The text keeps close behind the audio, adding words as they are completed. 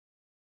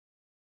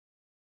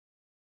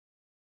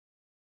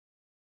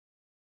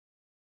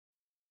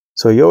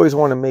So you always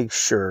want to make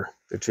sure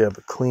that you have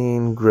a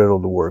clean griddle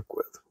to work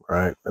with,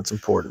 right? That's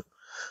important.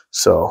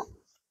 So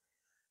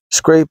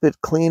scrape it,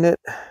 clean it,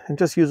 and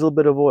just use a little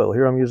bit of oil.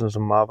 Here I'm using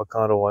some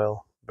avocado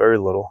oil, very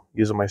little,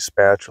 using my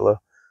spatula.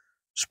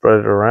 Spread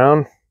it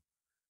around.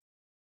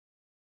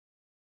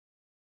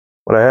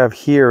 What I have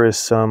here is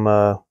some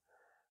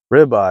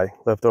ribeye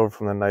left over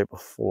from the night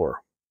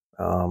before.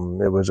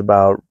 It was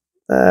about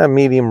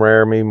medium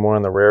rare, maybe more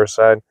on the rare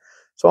side.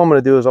 So all I'm going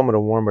to do is I'm going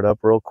to warm it up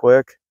real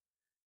quick,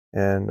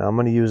 and I'm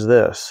going to use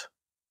this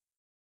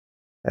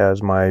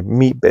as my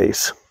meat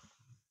base.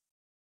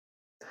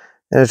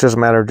 And it's just a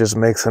matter of just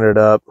mixing it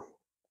up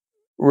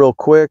real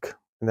quick,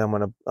 and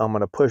then I'm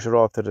gonna push it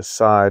off to the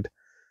side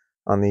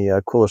on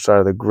the cooler side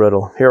of the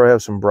griddle. Here I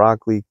have some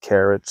broccoli,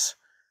 carrots,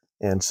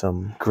 and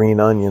some green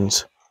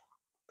onions.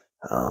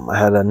 I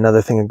had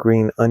another thing of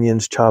green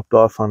onions chopped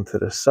off onto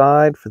the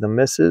side for the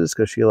missus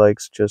because she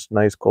likes just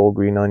nice cold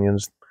green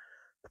onions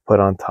to put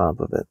on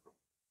top of it.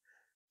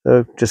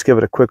 So just give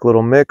it a quick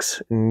little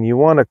mix, and you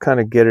want to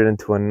kind of get it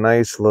into a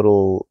nice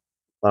little,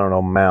 I don't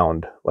know,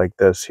 mound like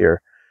this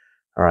here.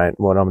 All right,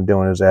 what I'm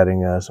doing is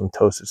adding some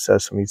toasted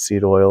sesame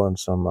seed oil and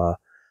some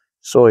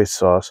soy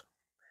sauce.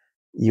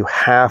 You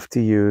have to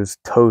use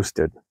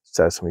toasted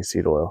sesame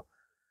seed oil.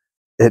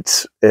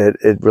 It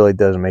really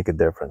does make a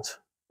difference.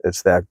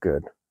 It's that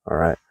good. All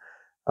right.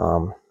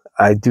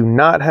 I do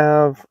not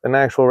have an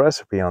actual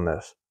recipe on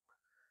this.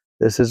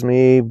 This is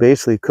me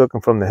basically cooking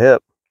from the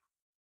hip.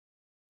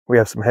 We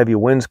have some heavy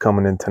winds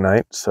coming in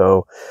tonight,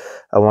 so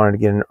I wanted to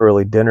get an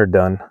early dinner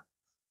done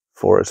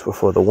for us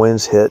before the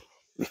winds hit,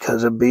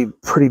 because it'd be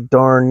pretty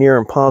darn near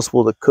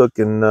impossible to cook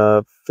in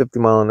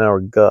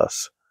 50-mile-an-hour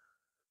gusts.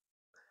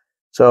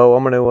 So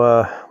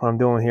what I'm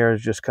doing here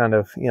is just kind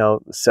of,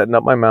 setting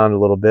up my mound a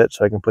little bit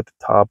so I can put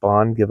the top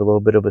on, give a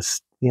little bit of a,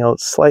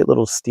 slight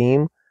little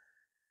steam,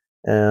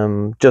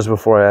 just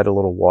before I add a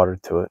little water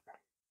to it.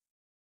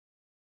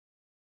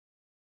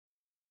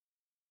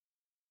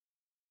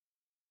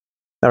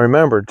 Now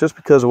remember, just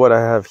because of what I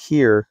have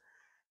here,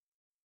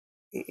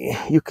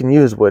 you can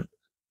use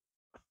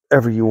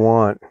whatever you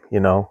want,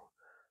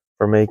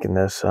 for making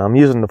this. I'm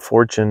using the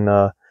Fortune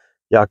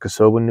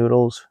Yakisoba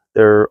noodles.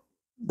 They're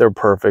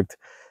perfect.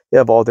 They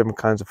have all different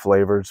kinds of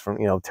flavors, from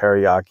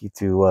teriyaki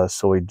to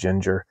soy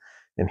ginger,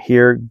 and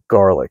here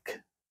garlic.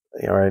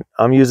 All right,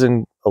 I'm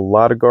using a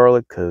lot of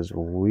garlic because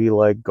we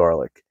like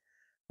garlic.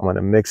 I'm going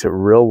to mix it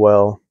real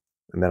well,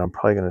 and then I'm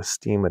probably going to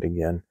steam it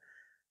again.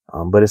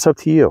 But it's up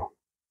to you.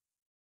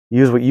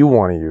 Use what you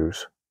want to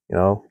use.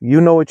 You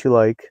know what you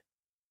like.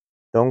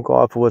 Don't go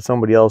off of what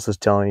somebody else is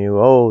telling you.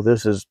 Oh,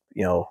 this is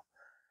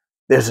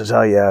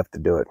how you have to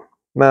do it.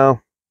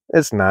 No,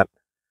 it's not.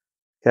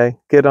 Okay,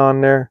 get on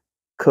there,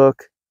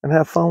 cook, and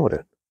have fun with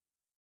it.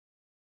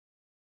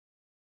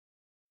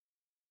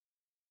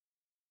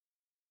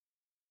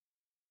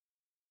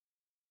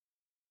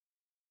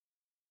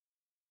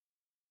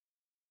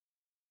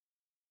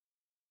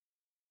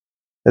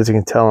 As you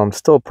can tell, I'm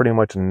still pretty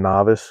much a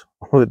novice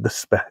with the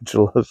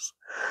spatulas,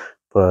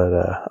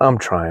 but I'm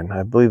trying.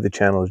 I believe the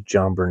channel is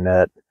John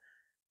Burnett.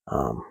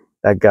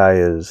 That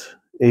guy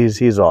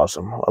he's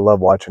awesome. I love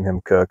watching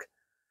him cook,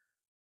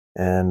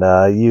 and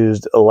I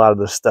used a lot of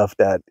the stuff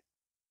that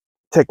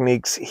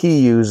techniques he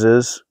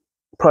uses,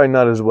 probably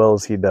not as well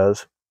as he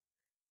does.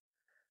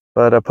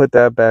 But I put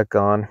that back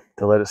on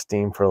to let it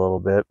steam for a little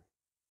bit,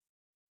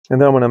 and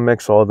then I'm going to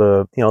mix all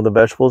the the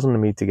vegetables and the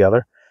meat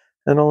together,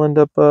 and I'll end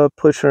up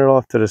pushing it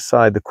off to the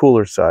side, the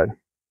cooler side.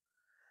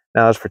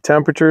 Now, as for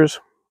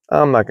temperatures,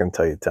 I'm not going to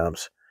tell you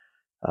temps.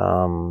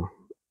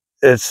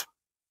 It's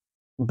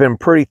been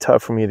pretty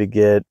tough for me to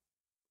get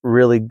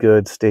really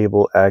good,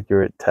 stable,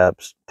 accurate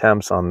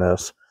temps on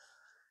this.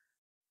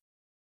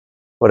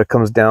 What it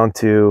comes down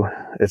to,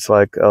 it's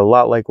like a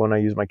lot like when I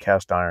use my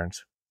cast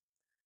irons.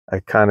 I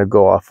kind of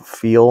go off of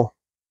feel,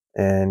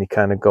 and you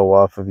kind of go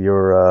off of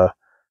your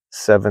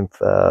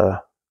seventh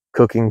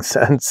cooking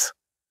sense,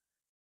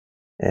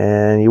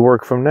 and you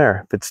work from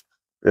there.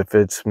 If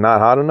it's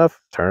not hot enough,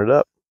 turn it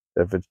up.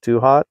 If it's too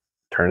hot,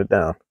 turn it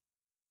down.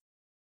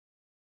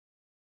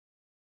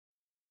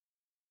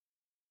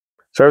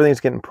 So everything's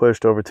getting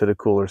pushed over to the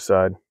cooler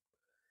side,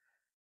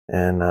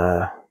 and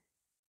I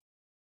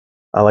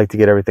like to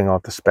get everything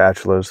off the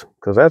spatulas,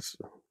 because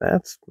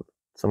that's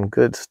some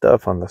good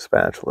stuff on the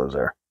spatulas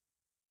there.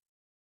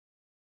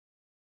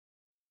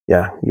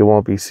 Yeah, you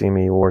won't be seeing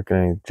me working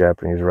in any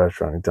Japanese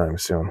restaurant anytime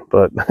soon,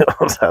 but I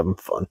was having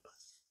fun.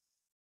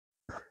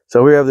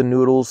 So we have the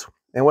noodles,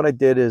 and what I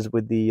did is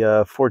with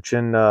the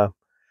Fortune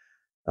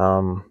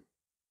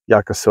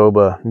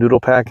Yakisoba noodle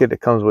packet,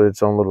 it comes with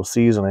its own little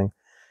seasoning,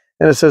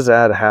 and it says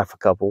add a half a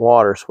cup of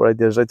water. So what I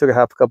did is I took a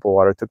half a cup of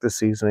water, took the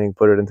seasoning,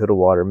 put it into the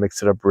water,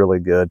 mixed it up really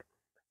good,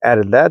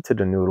 added that to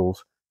the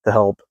noodles to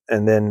help,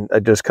 and then I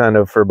just kind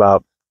of, for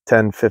about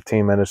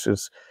 10-15 minutes,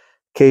 just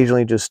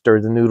occasionally just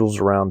stirred the noodles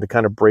around to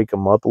kind of break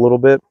them up a little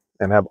bit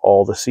and have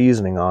all the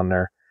seasoning on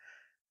there,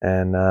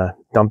 and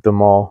dumped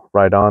them all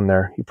right on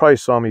there. You probably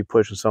saw me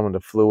pushing some of the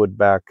fluid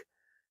back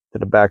to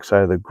the back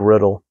side of the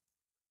griddle,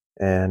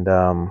 and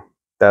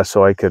that's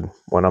so I could,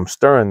 when I'm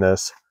stirring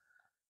this,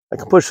 I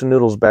can push the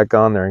noodles back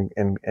on there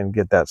and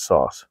get that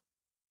sauce.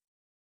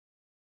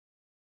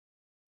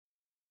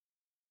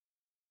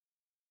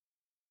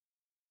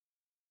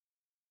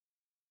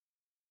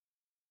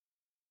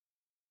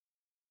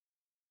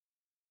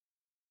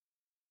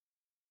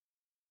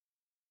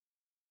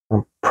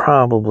 I'm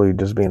probably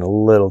just being a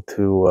little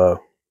too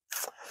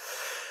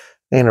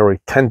anal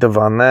retentive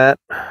on that,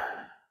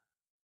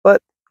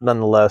 but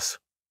nonetheless,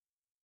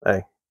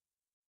 hey,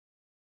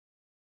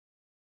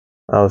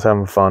 I was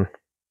having fun.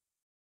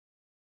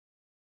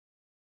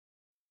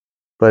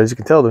 But as you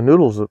can tell, the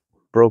noodles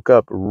broke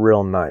up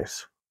real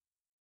nice.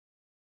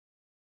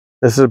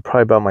 This is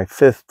probably about my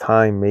 5th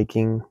time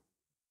making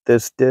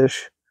this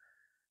dish,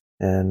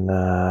 and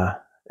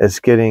it's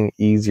getting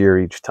easier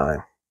each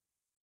time.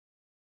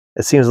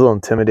 It seems a little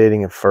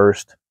intimidating at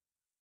first,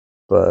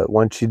 but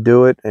once you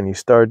do it and you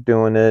start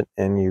doing it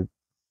and you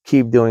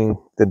keep doing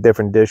the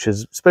different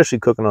dishes, especially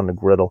cooking on the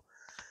griddle,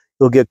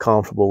 you'll get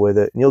comfortable with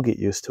it and you'll get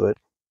used to it.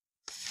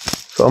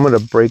 So I'm going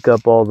to break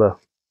up all the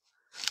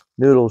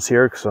noodles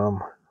here because I'm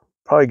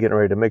probably getting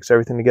ready to mix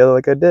everything together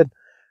like I did.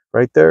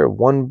 Right there,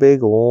 one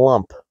big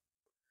lump.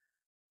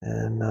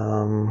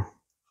 And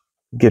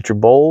get your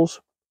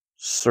bowls,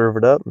 serve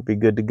it up, and be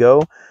good to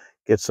go.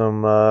 Get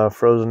some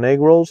frozen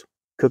egg rolls,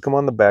 cook them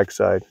on the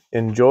backside.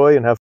 Enjoy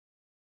and have